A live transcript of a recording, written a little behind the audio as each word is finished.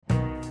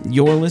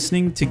You're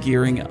listening to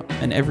Gearing Up,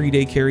 an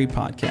Everyday Carry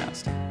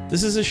podcast.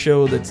 This is a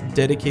show that's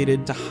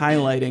dedicated to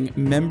highlighting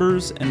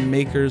members and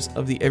makers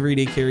of the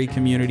Everyday Carry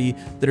community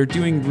that are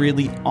doing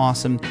really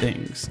awesome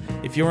things.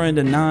 If you're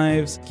into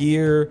knives,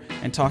 gear,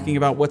 and talking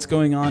about what's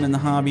going on in the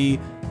hobby,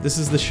 this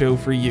is the show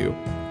for you.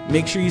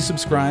 Make sure you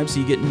subscribe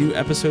so you get new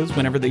episodes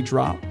whenever they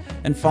drop,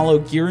 and follow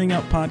Gearing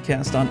Up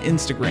Podcast on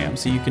Instagram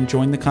so you can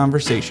join the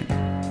conversation.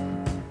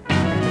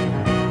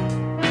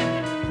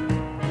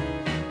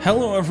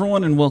 Hello,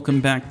 everyone, and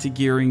welcome back to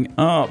Gearing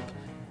Up.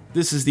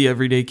 This is the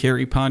Everyday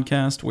Carry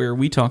podcast where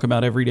we talk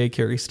about everyday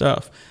carry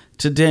stuff.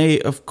 Today,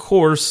 of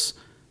course,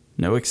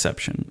 no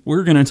exception.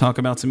 We're going to talk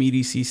about some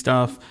EDC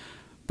stuff,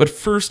 but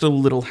first, a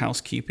little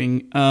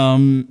housekeeping.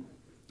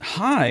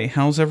 Hi,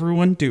 how's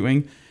everyone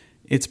doing?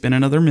 It's been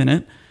another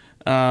minute.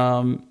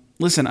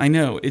 Listen, I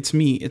know it's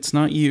me. It's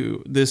not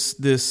you.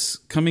 This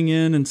coming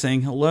in and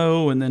saying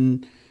hello and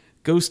then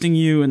ghosting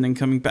you and then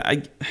coming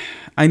back.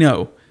 I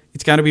know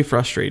it's got to be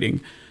frustrating.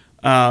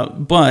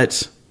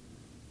 But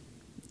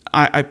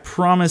I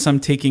promise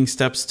I'm taking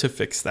steps to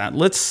fix that.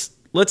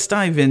 Let's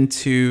dive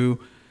into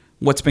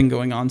what's been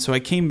going on. So I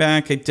came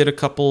back, I did a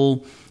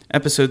couple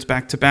episodes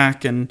back to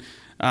back, and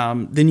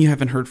then you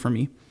haven't heard from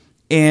me.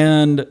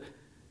 And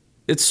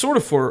it's sort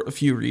of for a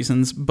few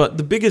reasons, but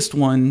the biggest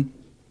one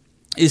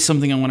is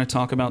something I want to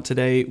talk about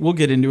today. We'll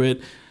get into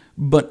it.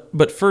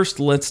 But first,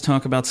 let's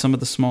talk about some of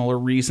the smaller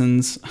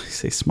reasons. I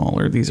say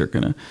smaller, these are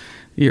going to...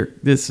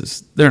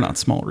 they're not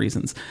small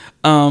reasons.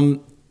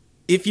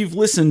 If you've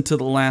listened to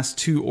the last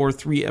 2 or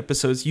 3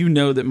 episodes, you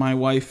know that my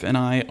wife and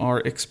I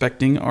are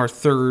expecting our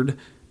third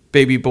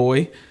baby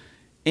boy,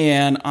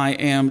 and I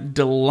am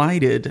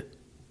delighted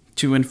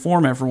to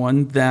inform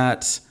everyone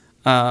that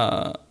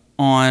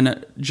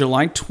on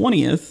July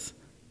 20th,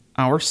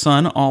 our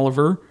son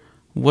Oliver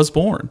was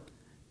born,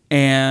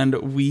 and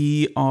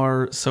we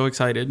are so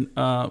excited.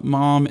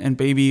 Mom and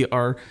baby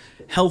are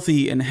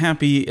healthy and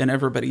happy, and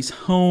everybody's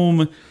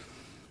home.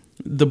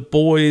 The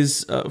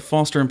boys,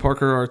 Foster and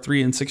Parker, our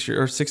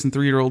 6 and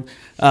 3 year old,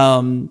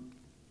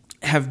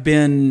 have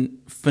been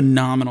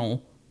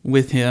phenomenal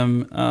with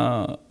him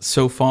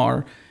so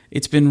far.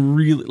 It's been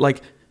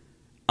really,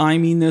 I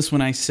mean this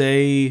when I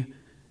say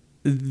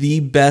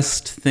the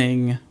best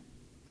thing.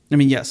 I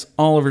mean, yes,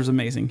 Oliver's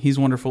amazing. He's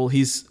wonderful.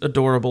 He's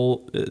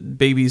adorable.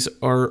 Babies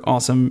are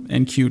awesome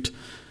and cute.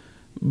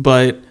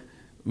 But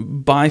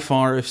by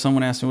far, if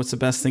someone asks me what's the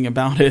best thing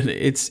about it,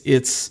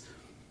 it's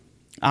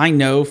I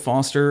know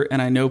Foster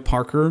and I know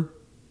Parker,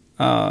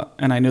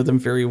 and I know them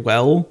very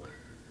well.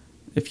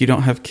 If you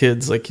don't have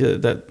kids,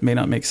 that may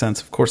not make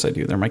sense. Of course I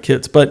do. They're my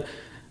kids. But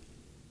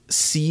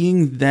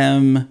seeing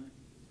them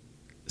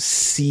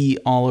see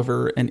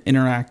Oliver and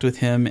interact with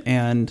him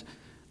and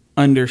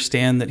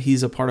understand that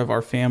he's a part of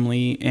our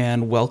family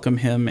and welcome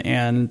him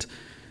and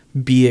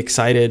be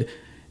excited,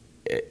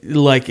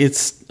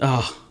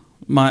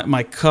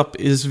 my cup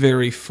is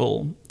very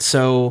full.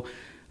 So,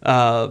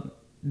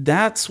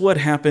 that's what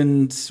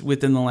happened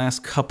within the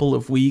last couple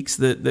of weeks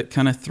that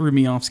kind of threw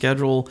me off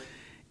schedule.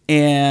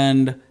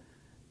 And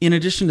in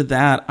addition to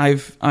that, I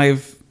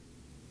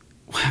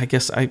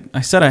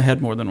said I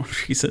had more than one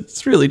reason.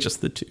 It's really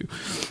just the 2.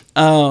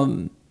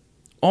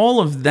 All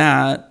of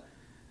that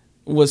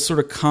was sort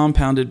of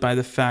compounded by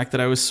the fact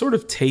that I was sort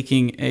of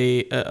taking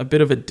a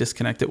bit of a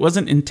disconnect. It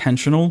wasn't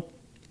intentional.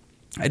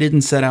 I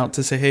didn't set out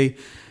to say, hey,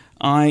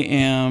 I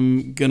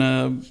am going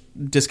to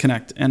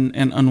disconnect and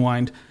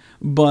unwind.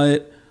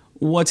 But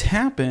what's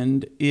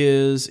happened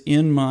is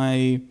in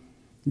my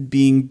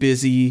being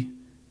busy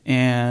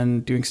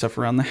and doing stuff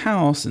around the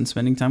house and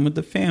spending time with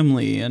the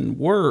family and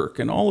work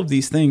and all of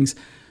these things,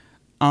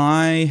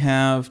 I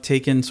have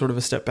taken sort of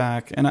a step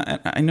back. And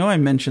I know I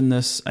mentioned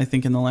this, I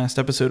think, in the last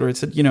episode where I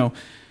said,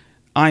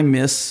 I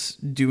miss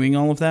doing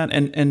all of that.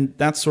 And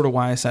that's sort of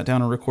why I sat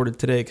down and recorded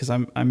today, because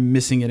I'm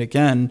missing it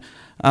again.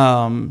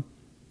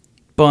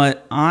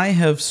 But I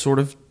have sort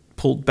of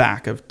pulled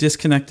back. I've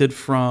disconnected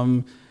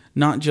from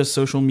not just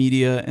social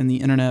media and the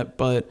internet,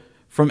 but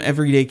from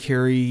everyday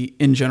carry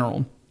in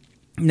general.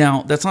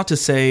 Now, that's not to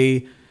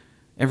say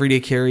everyday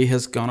carry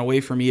has gone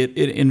away from me.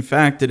 In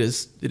fact, it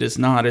is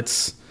not.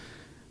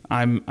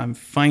 I'm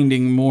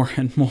finding more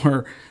and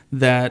more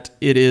that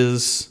it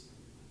is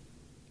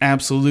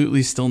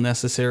absolutely still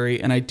necessary,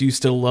 and I do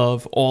still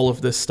love all of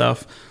this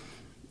stuff.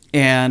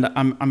 And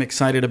I'm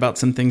excited about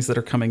some things that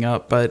are coming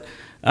up, but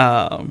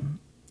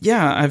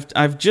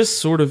I've just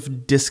sort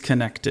of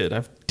disconnected.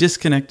 I've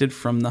disconnected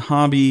from the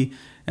hobby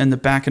and the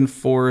back and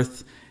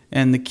forth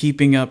and the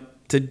keeping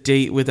up to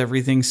date with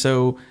everything.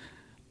 So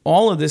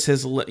all of this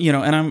has,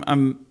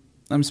 and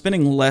I'm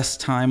spending less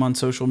time on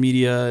social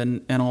media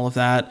and all of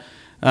that.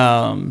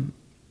 And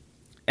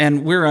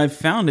where I've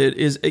found it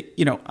is,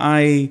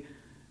 I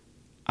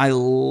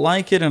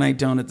like it and I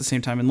don't at the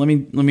same time. And let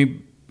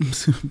me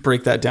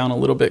break that down a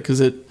little bit, because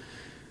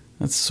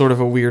that's sort of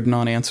a weird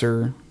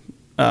non-answer.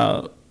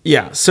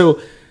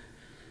 So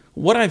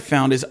what I've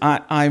found is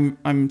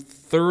I'm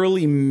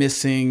thoroughly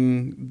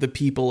missing the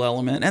people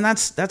element, and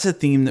that's a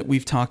theme that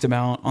we've talked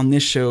about on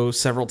this show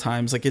several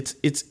times. Like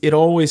it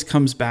always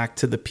comes back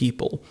to the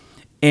people.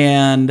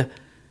 And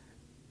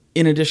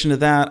in addition to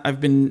that, I've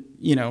been,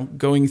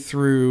 going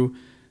through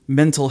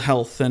mental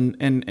health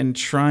and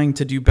trying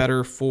to do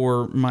better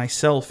for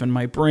myself and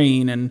my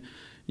brain and,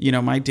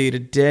 my day to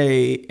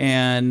day.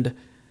 And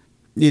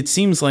it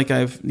seems like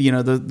I've,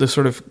 the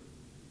sort of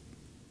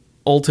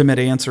ultimate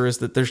answer is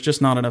that there's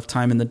just not enough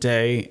time in the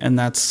day, and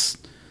that's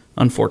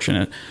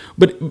unfortunate.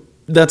 But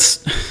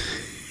that's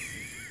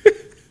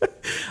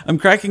I'm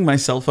cracking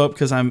myself up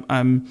because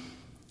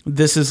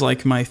this is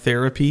like my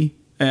therapy,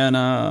 and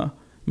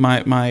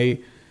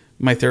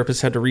my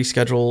therapist had to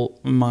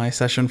reschedule my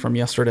session from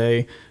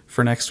yesterday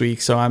for next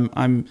week. So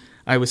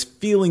I was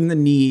feeling the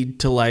need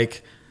to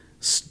like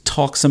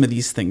talk some of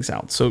these things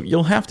out. So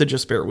you'll have to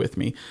just bear with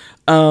me.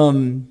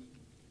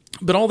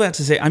 But all that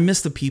to say, I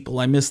miss the people,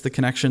 I miss the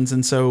connections.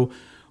 And so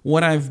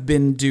what I've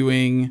been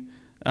doing,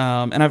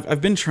 and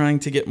I've been trying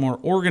to get more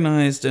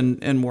organized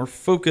and more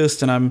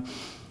focused. And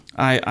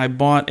I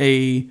bought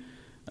a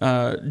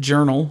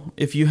journal.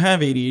 If you have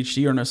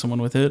ADHD or know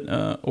someone with it,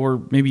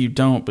 or maybe you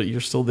don't, but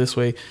you're still this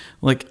way,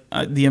 like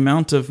the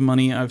amount of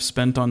money I've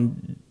spent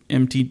on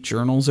empty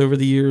journals over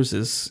the years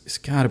is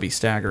gotta be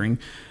staggering.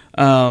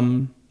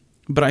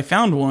 But I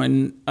found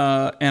one,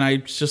 and I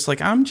just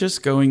like, I'm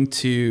just going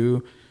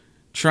to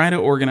try to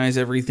organize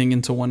everything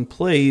into one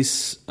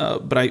place.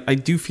 But I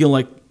do feel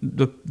like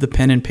the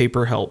pen and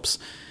paper helps.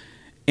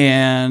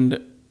 And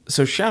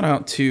so shout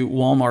out to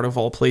Walmart of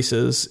all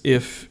places.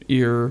 If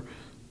you're,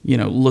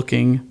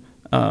 looking,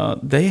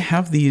 they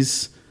have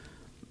these,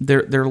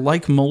 they're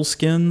like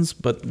moleskins,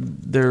 but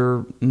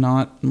they're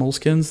not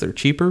moleskins. They're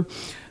cheaper.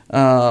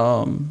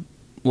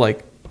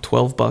 Like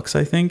 $12,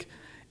 I think.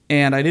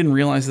 And I didn't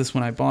realize this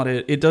when I bought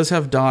it. It does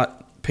have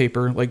dot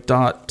paper, like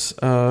dot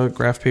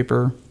graph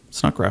paper.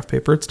 It's not graph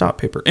paper, it's dot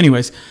paper.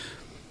 Anyways,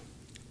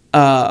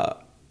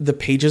 the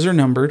pages are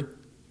numbered.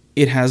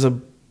 It has a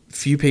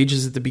few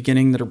pages at the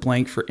beginning that are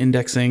blank for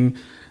indexing.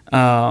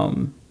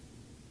 And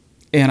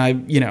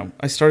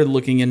I started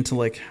looking into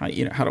like how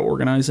to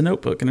organize a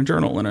notebook and a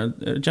journal and an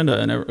agenda.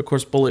 And of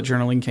course, bullet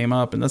journaling came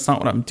up, and that's not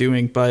what I'm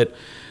doing, but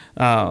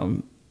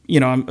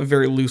I'm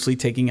very loosely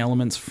taking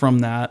elements from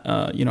that.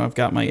 I've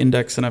got my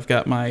index and I've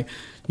got my,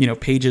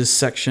 pages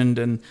sectioned.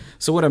 And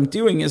so what I'm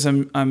doing is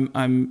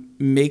I'm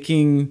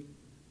making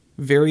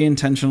very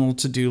intentional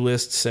to-do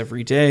lists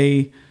every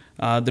day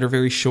that are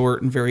very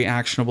short and very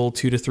actionable,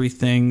 2 to 3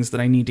 things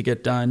that I need to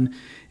get done.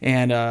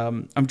 And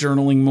I'm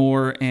journaling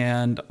more,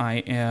 and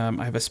I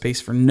have a space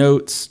for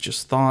notes,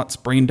 just thoughts,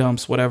 brain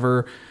dumps,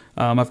 whatever.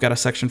 I've got a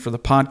section for the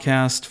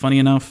podcast. Funny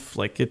enough,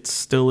 like it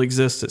still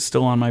exists. It's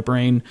still on my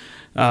brain.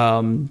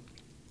 So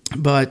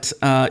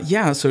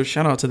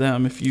shout out to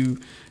them. If you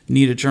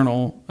need a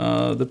journal,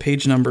 the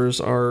page numbers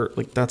are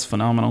like, that's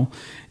phenomenal.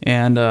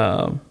 And,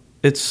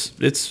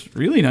 it's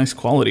really nice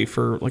quality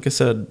for, like I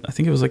said, I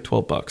think it was like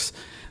 $12.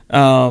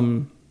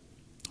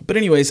 But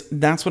anyways,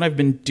 that's what I've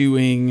been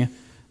doing,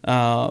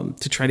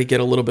 to try to get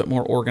a little bit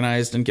more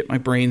organized and get my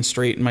brain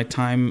straight and my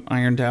time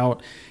ironed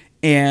out.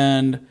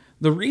 And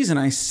the reason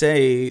I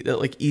say that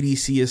like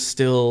EDC is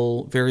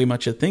still very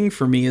much a thing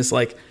for me is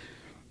like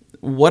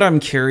what I'm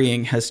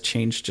carrying has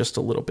changed just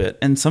a little bit,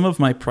 and some of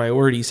my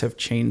priorities have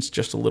changed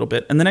just a little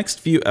bit. And the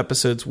next few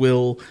episodes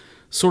will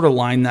sort of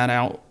line that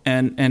out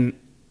and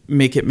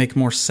make it make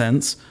more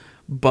sense.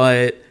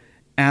 But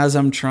as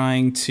I'm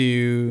trying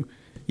to,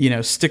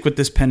 stick with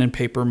this pen and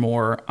paper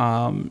more,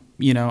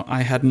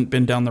 I hadn't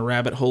been down the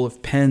rabbit hole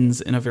of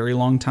pens in a very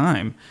long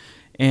time.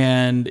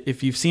 And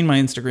if you've seen my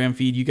Instagram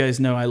feed, you guys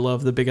know I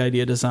love the Big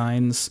Idea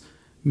Designs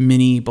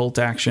mini bolt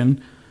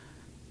action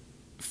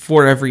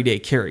for everyday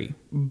carry.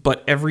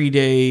 But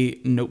everyday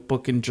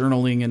notebook and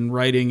journaling and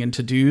writing and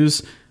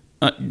to-dos,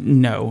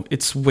 no,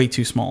 it's way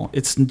too small.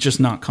 It's just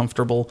not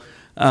comfortable.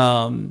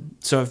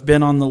 So I've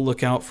been on the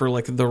lookout for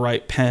like the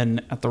right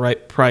pen at the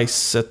right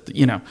price,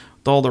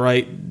 with all the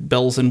right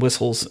bells and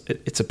whistles.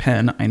 It's a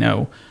pen, I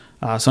know.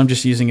 So I'm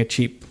just using a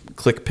cheap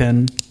click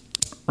pen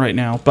right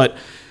now. But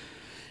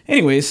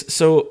anyways,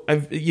 so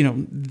I've,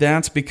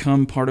 that's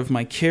become part of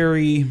my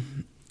carry,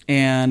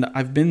 and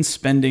I've been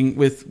spending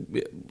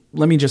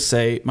let me just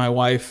say, my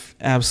wife,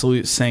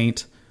 absolute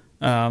saint.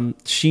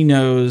 She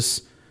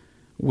knows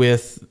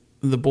with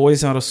the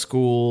boys out of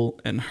school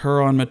and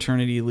her on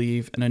maternity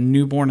leave and a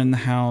newborn in the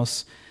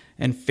house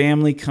and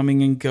family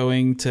coming and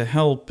going to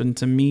help and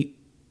to meet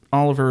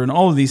Oliver and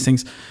all of these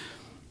things.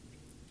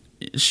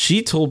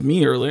 She told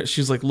me earlier,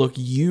 she's like, look,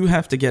 you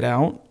have to get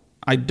out.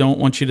 I don't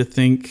want you to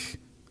think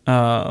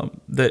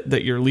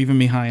that you're leaving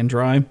me high and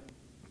dry.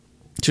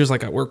 She was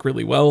like, I work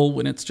really well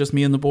when it's just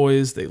me and the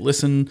boys. They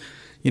listen,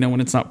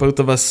 when it's not both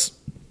of us.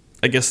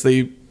 I guess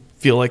they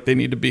feel like they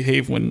need to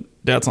behave when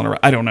dad's on a ride.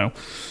 I don't know.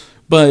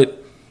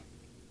 But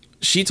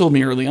she told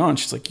me early on,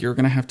 she's like, you're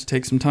going to have to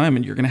take some time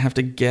and you're going to have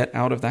to get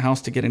out of the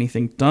house to get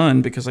anything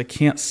done, because I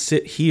can't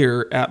sit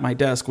here at my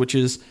desk, which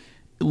is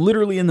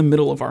literally in the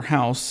middle of our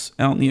house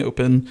out in the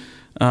open.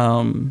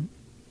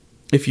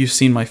 If you've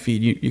seen my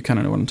feed, you kind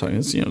of know what I'm talking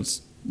about.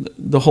 It's,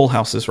 the whole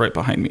house is right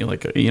behind me,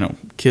 like,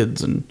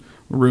 kids and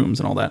rooms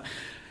and all that.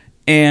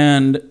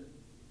 And,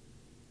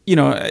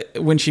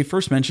 when she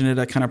first mentioned it,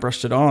 I kind of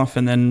brushed it off.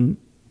 And then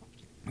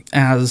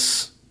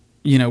as,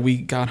 we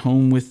got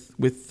home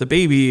with the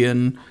baby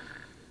and,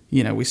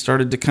 we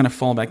started to kind of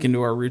fall back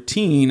into our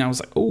routine, I was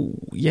like, oh,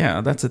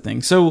 yeah, that's a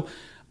thing. So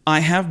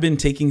I have been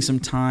taking some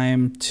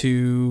time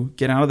to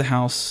get out of the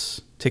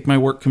house, take my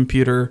work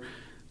computer,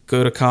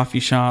 go to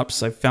coffee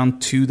shops. I've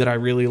found 2 that I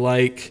really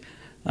like.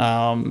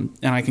 And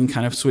I can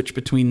kind of switch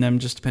between them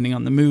just depending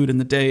on the mood and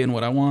the day and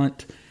what I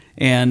want.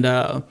 And,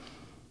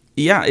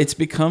 it's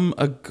become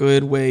a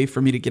good way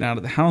for me to get out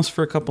of the house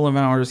for a couple of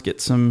hours,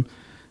 get some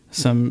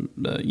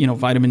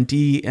vitamin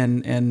D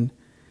and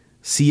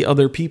see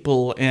other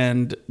people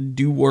and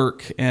do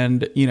work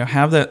and,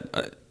 have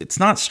that, it's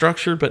not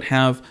structured, but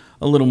have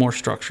a little more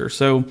structure.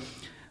 So,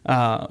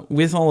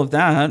 with all of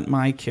that,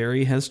 my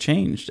carry has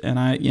changed, and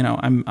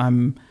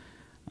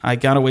I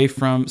got away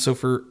from, so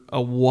for a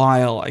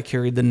while I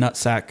carried the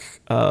nutsack,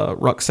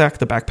 rucksack,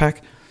 the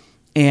backpack,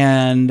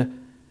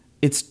 and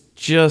it's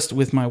just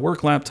with my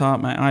work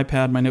laptop, my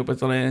iPad, my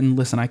notebook, and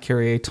listen, I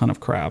carry a ton of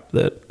crap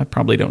that I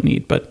probably don't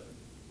need, but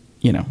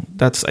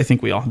I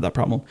think we all have that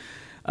problem.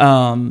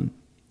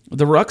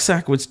 The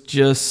rucksack was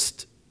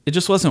it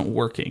just wasn't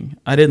working.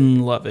 I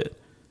didn't love it.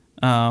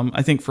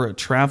 I think for a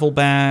travel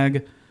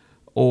bag,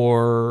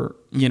 or,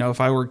 if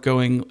I were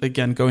going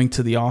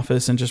to the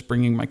office and just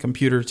bringing my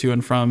computer to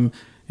and from,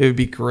 it would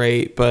be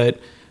great. But,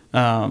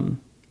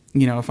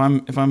 if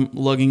I'm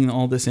lugging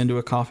all this into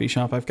a coffee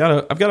shop, I've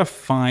got to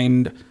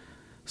find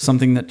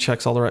something that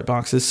checks all the right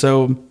boxes.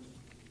 So,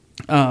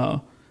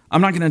 I'm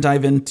not going to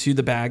dive into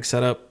the bag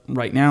setup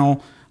right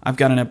now. I've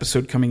got an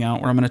episode coming out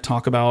where I'm going to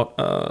talk about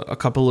a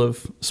couple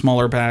of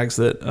smaller bags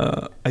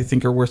that I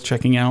think are worth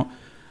checking out.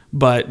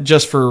 But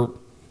just for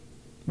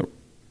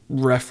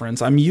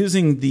reference, I'm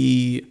using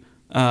the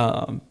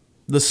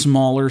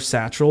smaller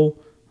satchel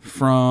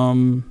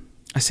from,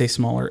 I say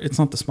smaller, it's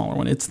not the smaller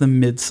one, it's the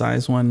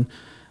mid-size one.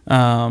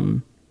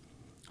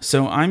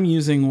 So I'm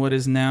using what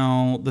is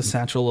now the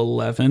Satchel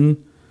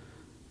 11,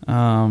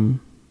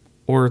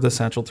 or the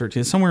Satchel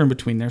 13, somewhere in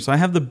between there. So I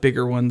have the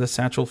bigger one, the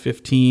Satchel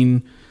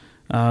 15,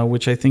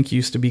 which I think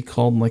used to be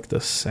called like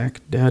the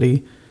Sack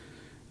Daddy.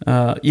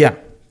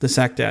 The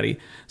Sack Daddy.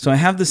 So I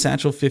have the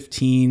Satchel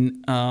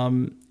 15,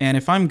 and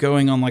if I'm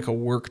going on like a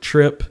work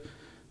trip,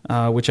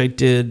 which I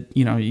did,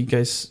 you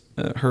guys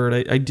heard,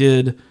 I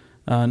did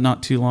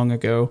not too long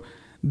ago.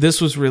 This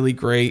was really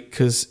great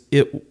because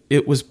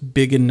it was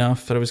big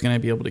enough that I was going to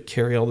be able to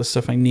carry all the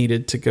stuff I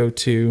needed to go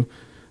to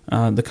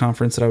the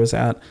conference that I was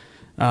at.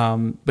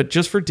 But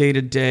just for day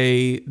to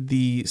day,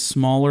 the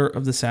smaller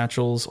of the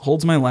satchels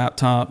holds my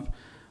laptop.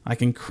 I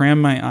can cram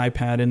my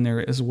iPad in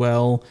there as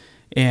well,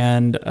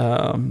 and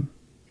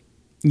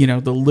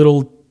the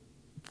little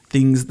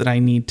things that I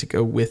need to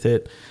go with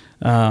it.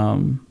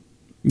 So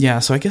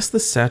I guess the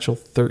Satchel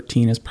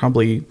 13 is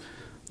probably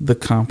the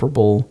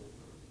comparable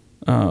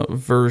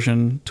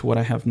version to what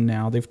I have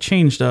now. They've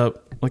changed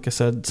up, like I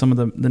said, some of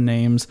the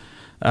names.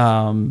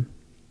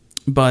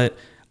 But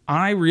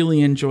I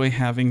really enjoy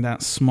having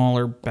that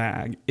smaller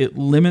bag. It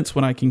limits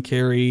what I can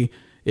carry.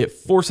 It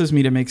forces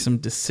me to make some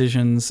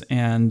decisions.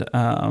 And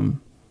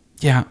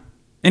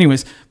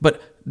anyways,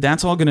 but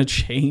that's all going to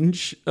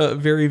change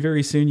very,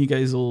 very soon. You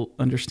guys will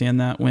understand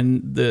that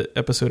when the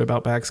episode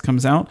about bags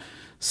comes out.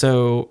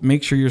 So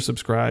make sure you're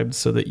subscribed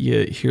so that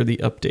you hear the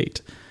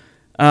update.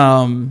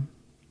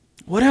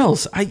 What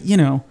else?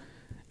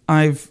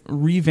 I've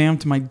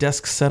revamped my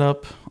desk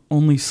setup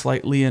only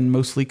slightly and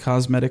mostly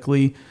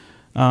cosmetically,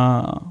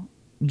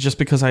 just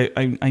because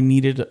I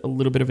needed a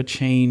little bit of a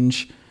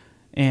change.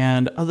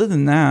 And other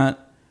than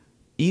that,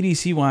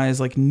 EDC wise,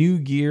 like new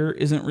gear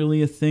isn't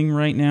really a thing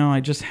right now.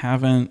 I just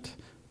haven't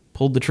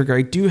pulled the trigger.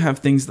 I do have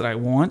things that I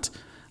want.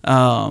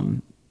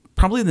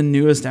 Probably the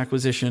newest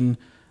acquisition,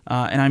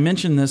 and I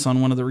mentioned this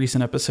on one of the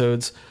recent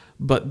episodes,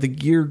 but the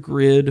gear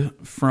grid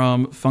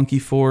from Funky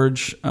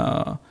Forge,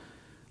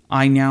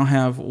 I now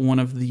have one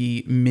of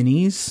the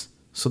minis,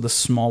 so the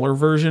smaller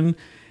version,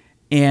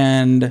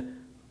 and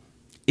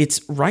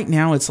it's right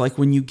now it's like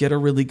when you get a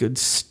really good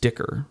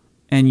sticker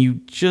and you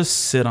just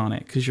sit on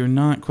it because you're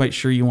not quite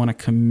sure you want to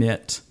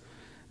commit.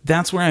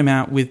 That's where I'm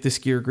at with this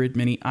Gear Grid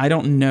Mini. I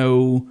don't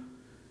know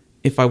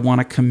if I want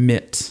to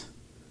commit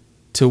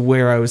to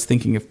where I was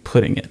thinking of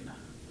putting it.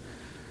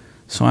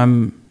 So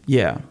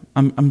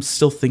I'm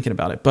still thinking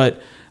about it.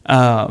 But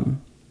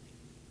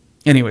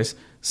anyways,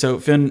 so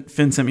Finn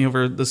sent me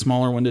over the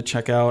smaller one to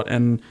check out,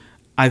 and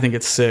I think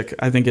it's sick.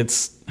 I think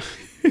it's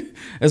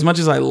as much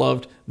as I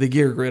loved the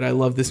Gear Grid, I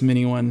love this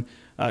mini one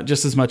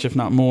just as much, if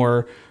not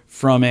more,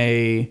 from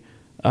a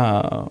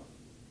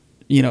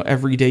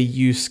everyday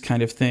use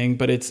kind of thing.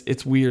 But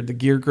it's weird. The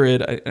Gear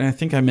Grid, and I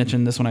think I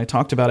mentioned this when I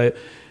talked about it.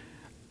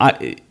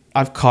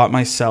 I've caught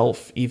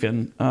myself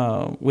even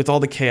with all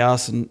the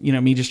chaos and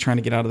me just trying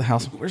to get out of the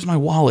house. Where's my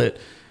wallet?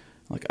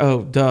 Like,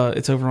 oh, duh,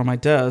 it's over on my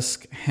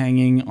desk,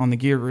 hanging on the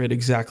Gear Grid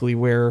exactly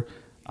where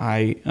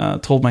I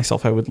told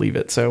myself I would leave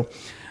it. So,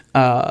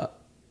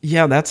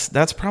 yeah,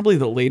 that's probably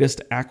the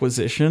latest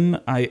acquisition.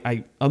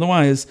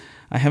 Otherwise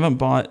I haven't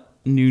bought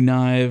new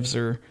knives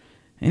or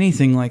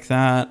anything like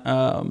that.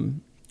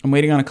 I'm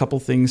waiting on a couple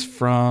things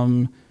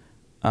from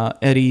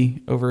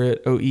Eddie over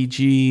at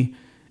OEG,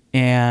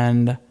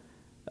 and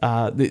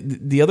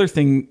the other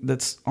thing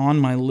that's on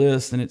my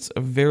list, and it's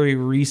a very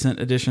recent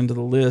addition to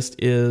the list,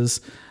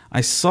 is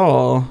I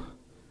saw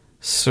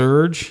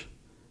Surge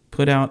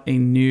put out a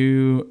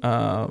new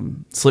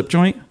slip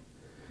joint,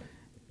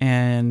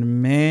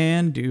 and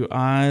man, do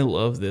I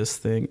love this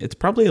thing. It's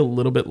probably a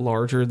little bit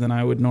larger than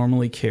I would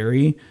normally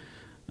carry,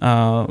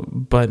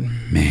 but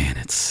man,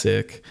 it's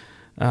sick.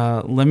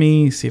 Let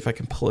me see if I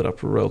can pull it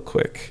up real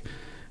quick,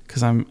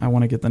 because I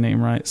want to get the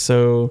name right.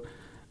 So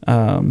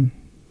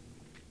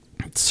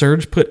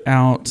Surge put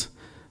out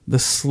the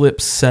Slip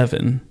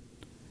 7,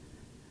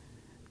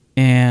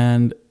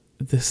 and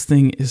this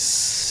thing is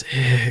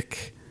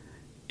sick.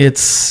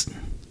 It's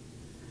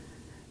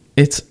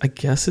I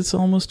guess it's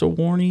almost a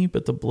Warney,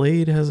 but the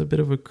blade has a bit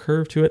of a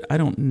curve to it. I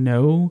don't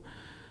know.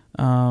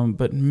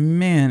 But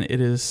man,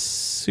 it is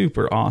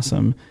super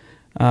awesome.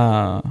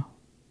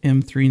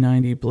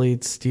 M390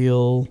 blade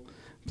steel.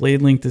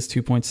 Blade length is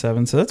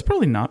 2.7, so that's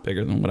probably not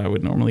bigger than what I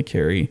would normally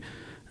carry.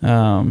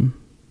 The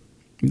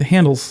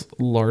handle's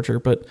larger,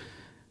 but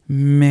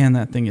man,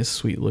 that thing is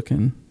sweet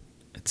looking.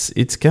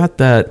 It's got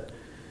that.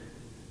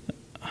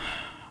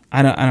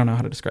 I don't know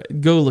how to describe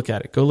it. Go look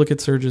at it. Go look at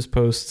Surge's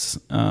posts.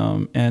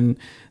 And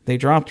they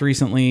dropped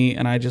recently,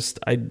 and I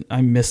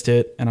missed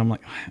it, and I'm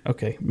like,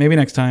 okay, maybe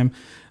next time.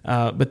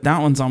 But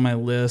that one's on my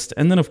list.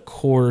 And then of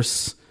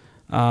course,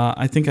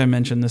 I think I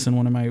mentioned this in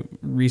one of my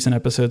recent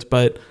episodes,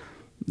 but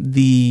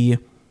the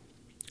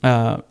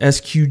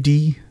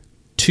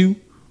SQD2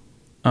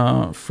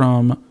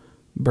 from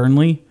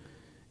Burnley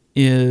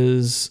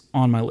is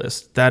on my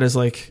list. That is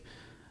like,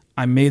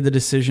 I made the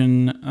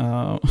decision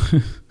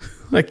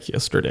like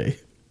yesterday.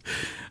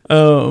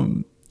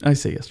 I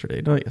say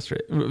yesterday, not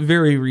yesterday.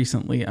 Very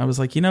recently, I was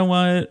like, you know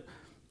what?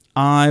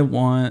 I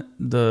want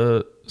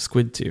the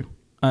Squid 2.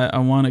 I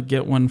want to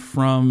get one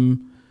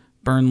from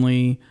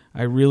Burnley.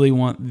 I really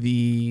want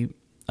the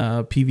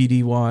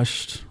PVD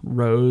washed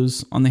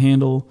rose on the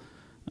handle.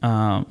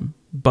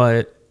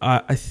 But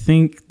I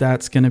think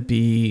that's going to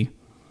be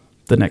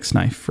the next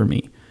knife for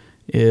me,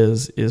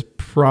 is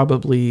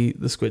probably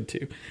the Squid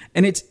 2.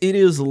 And it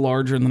is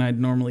larger than I'd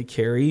normally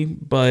carry,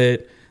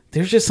 but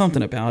there's just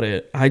something about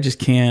it. I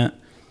can't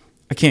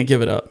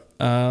give it up.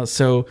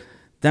 So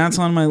that's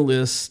on my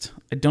list.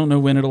 I don't know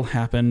when it'll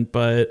happen,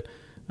 but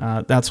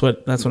that's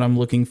what I'm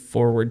looking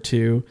forward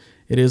to.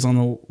 It is on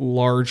the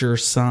larger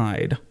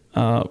side.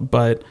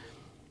 But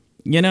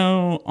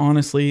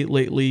honestly,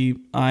 lately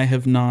I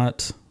have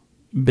not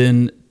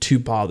been too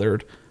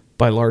bothered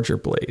by larger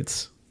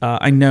blades.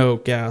 I know,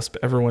 gasp,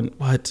 everyone,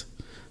 what?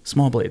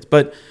 Small blades.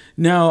 But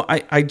no,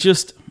 I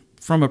just,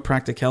 from a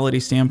practicality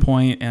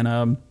standpoint and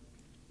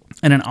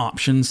an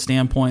options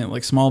standpoint,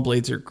 like, small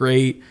blades are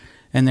great.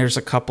 And there's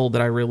a couple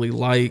that I really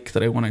like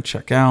that I want to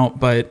check out.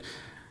 But,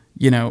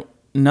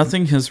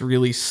 nothing has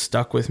really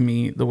stuck with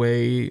me the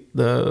way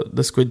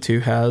the Squid 2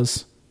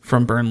 has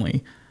from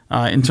Burnley.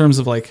 In terms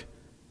of, like,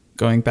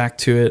 going back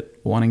to it,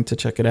 wanting to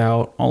check it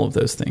out, all of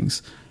those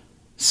things.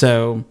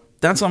 So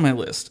that's on my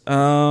list.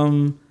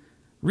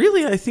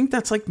 Really, I think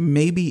that's like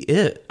maybe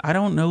it. I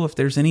don't know if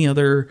there's any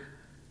other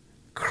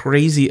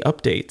crazy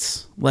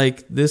updates.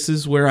 Like, this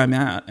is where I'm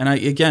at. And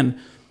again,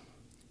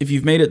 if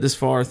you've made it this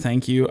far,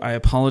 thank you. I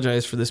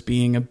apologize for this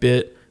being a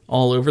bit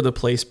all over the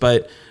place,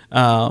 but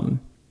I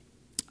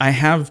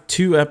have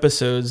 2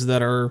 episodes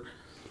that are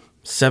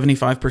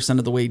 75%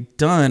 of the way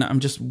done.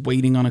 I'm just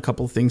waiting on a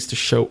couple of things to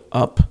show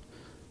up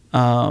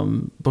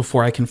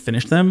before I can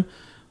finish them.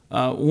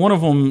 One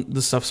of them,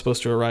 the stuff's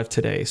supposed to arrive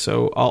today,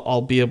 so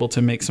I'll be able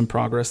to make some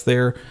progress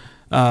there.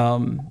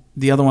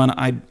 The other one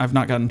I've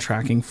not gotten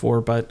tracking for,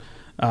 but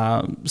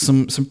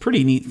some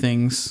pretty neat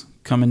things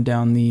coming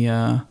down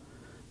the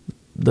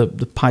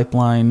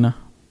pipeline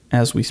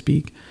as we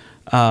speak.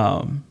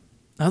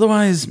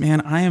 Otherwise, man,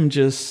 I am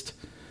just...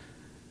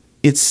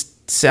 It's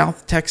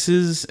South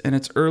Texas and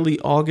it's early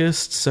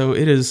August, so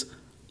it is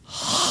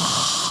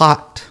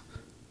hot.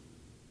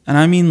 And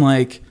I mean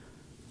like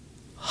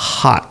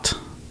hot.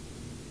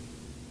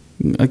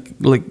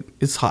 Like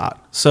it's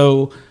hot.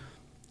 So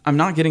I'm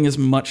not getting as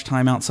much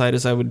time outside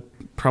as I would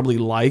probably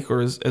like,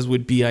 or as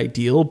would be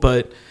ideal,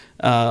 but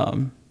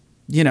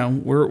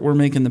we're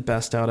making the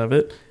best out of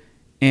it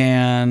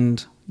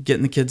and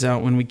getting the kids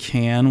out when we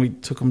can. We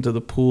took them to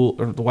the pool,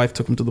 or the wife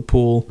took them to the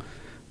pool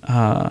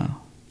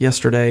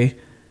yesterday,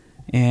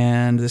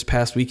 and this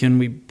past weekend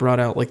we brought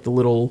out like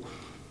the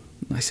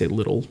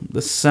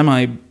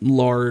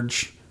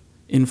semi-large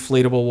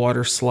inflatable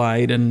water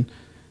slide, and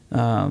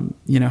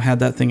had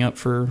that thing up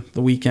for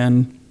the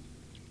weekend.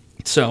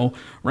 So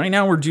right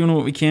now we're doing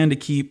what we can to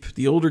keep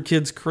the older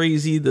kids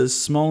crazy, the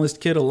smallest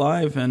kid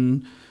alive,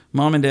 and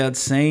mom and dad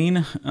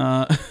sane.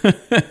 And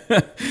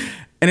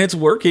it's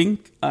working.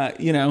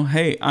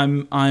 Hey,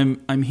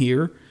 I'm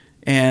here,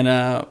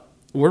 and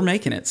we're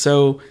making it.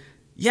 So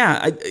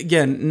yeah,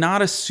 again,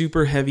 not a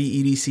super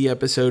heavy EDC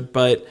episode,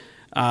 but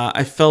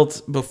I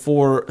felt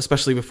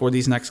especially before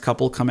these next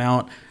couple come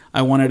out,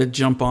 I wanted to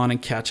jump on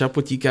and catch up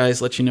with you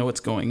guys, let you know what's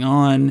going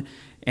on.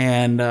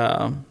 And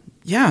that'll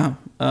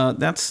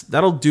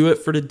do it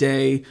for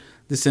today.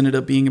 This ended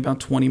up being about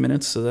 20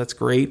 minutes, so that's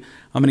great.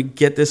 I'm going to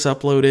get this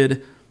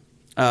uploaded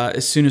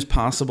as soon as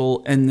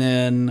possible, and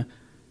then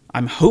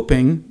I'm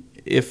hoping,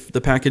 if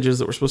the packages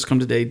that were supposed to come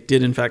today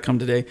did in fact come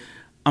today,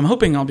 I'm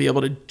hoping I'll be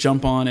able to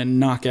jump on and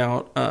knock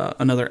out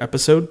another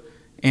episode,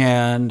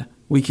 and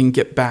we can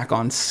get back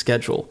on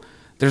schedule.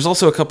 There's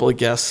also a couple of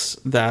guests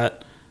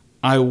that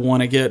I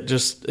want to get.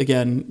 Just,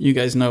 again, you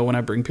guys know when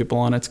I bring people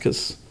on, it's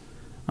because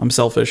I'm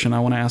selfish and I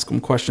want to ask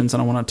them questions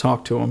and I want to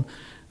talk to them.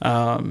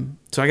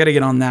 So I got to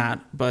get on that.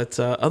 But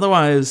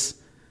otherwise,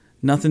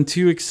 nothing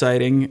too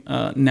exciting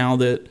now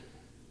that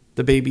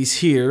the baby's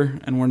here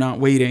and we're not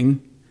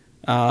waiting.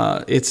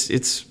 We're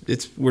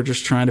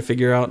just trying to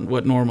figure out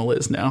what normal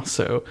is now.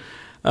 So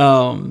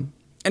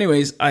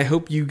anyways, I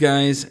hope you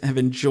guys have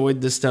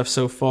enjoyed this stuff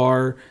so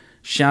far.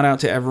 Shout out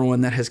to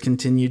everyone that has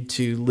continued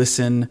to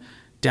listen,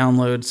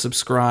 download,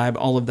 subscribe,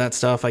 all of that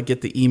stuff. I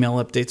get the email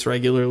updates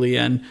regularly,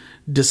 and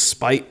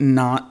despite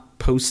not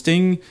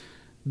posting,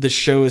 the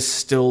show is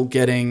still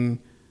getting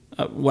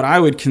what I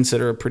would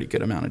consider a pretty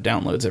good amount of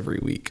downloads every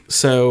week.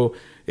 So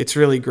it's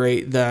really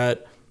great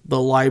that the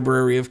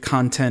library of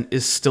content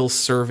is still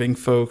serving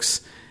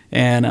folks,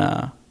 and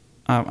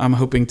I'm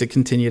hoping to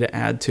continue to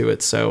add to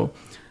it. So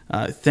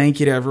thank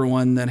you to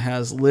everyone that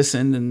has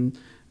listened and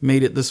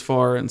made it this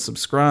far and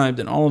subscribed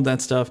and all of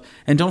that stuff.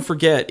 And don't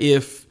forget,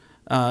 if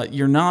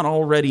you're not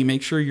already,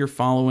 make sure you're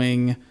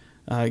following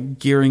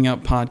Gearing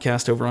Up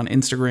Podcast over on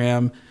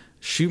Instagram.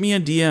 Shoot me a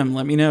DM.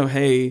 Let me know,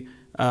 hey,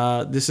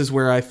 this is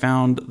where I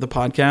found the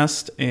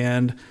podcast,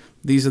 and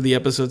these are the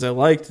episodes I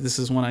liked. This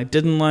is one I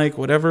didn't like,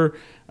 whatever.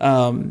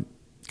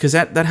 Because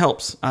that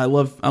helps. I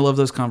love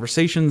those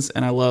conversations,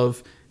 and I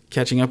love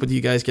catching up with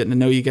you guys, getting to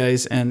know you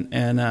guys, and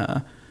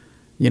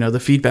the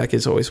feedback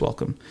is always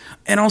welcome.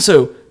 And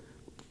also,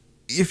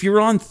 if you're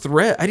on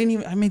Thread,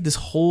 I made this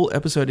whole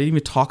episode, I didn't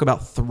even talk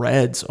about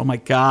Threads. Oh my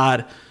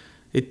God.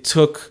 It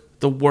took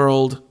the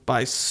world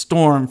by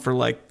storm for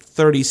like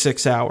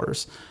 36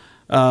 hours.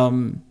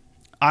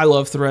 I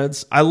love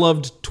Threads. I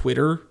loved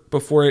Twitter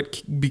before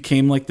it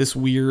became like this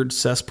weird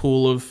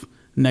cesspool of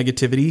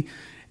negativity.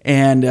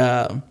 And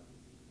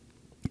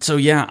so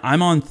yeah,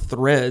 I'm on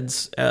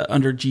Threads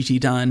under GT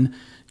Dunn.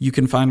 You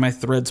can find my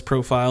Threads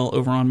profile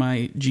over on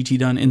my GT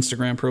Dunn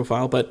Instagram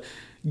profile, but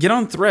get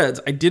on Threads.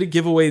 I did a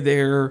giveaway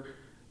there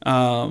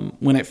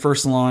when it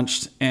first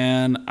launched,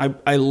 and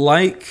I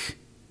like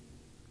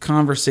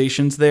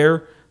conversations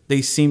there.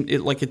 It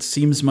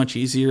seems much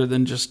easier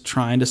than just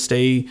trying to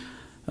stay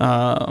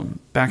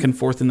back and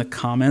forth in the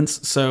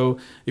comments. So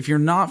if you're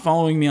not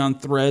following me on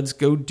Threads,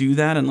 go do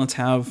that, and let's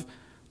have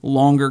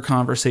longer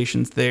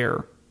conversations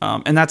there.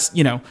 And that's,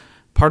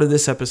 part of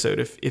this episode.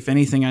 If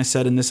anything I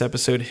said in this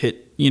episode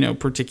hit,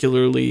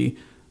 particularly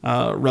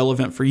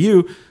relevant for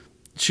you,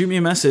 shoot me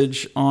a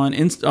message on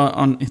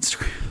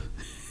Instagram.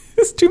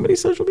 There's too many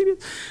social media.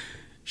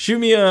 Shoot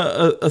me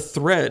a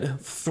thread.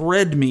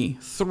 Thread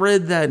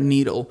that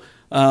needle.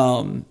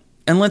 And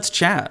let's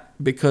chat,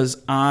 because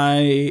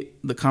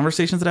the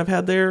conversations that I've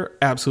had there,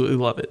 absolutely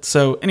love it.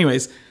 So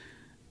anyways,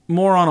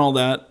 more on all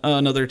that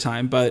another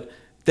time, but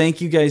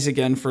thank you guys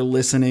again for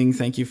listening.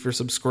 Thank you for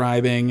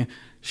subscribing.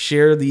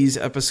 Share these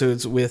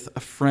episodes with a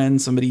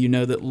friend, somebody you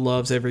know that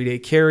loves Everyday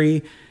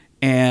Carry,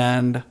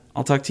 and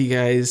I'll talk to you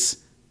guys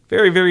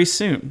very, very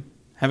soon.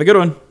 Have a good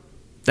one.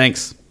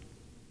 Thanks.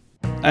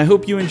 I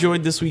hope you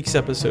enjoyed this week's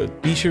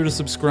episode. Be sure to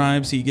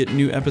subscribe so you get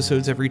new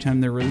episodes every time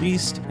they're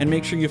released, and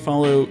make sure you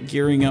follow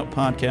Gearing Up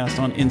Podcast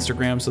on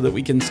Instagram so that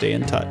we can stay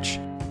in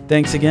touch.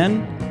 Thanks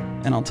again,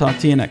 and I'll talk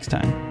to you next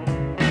time.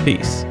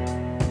 Peace.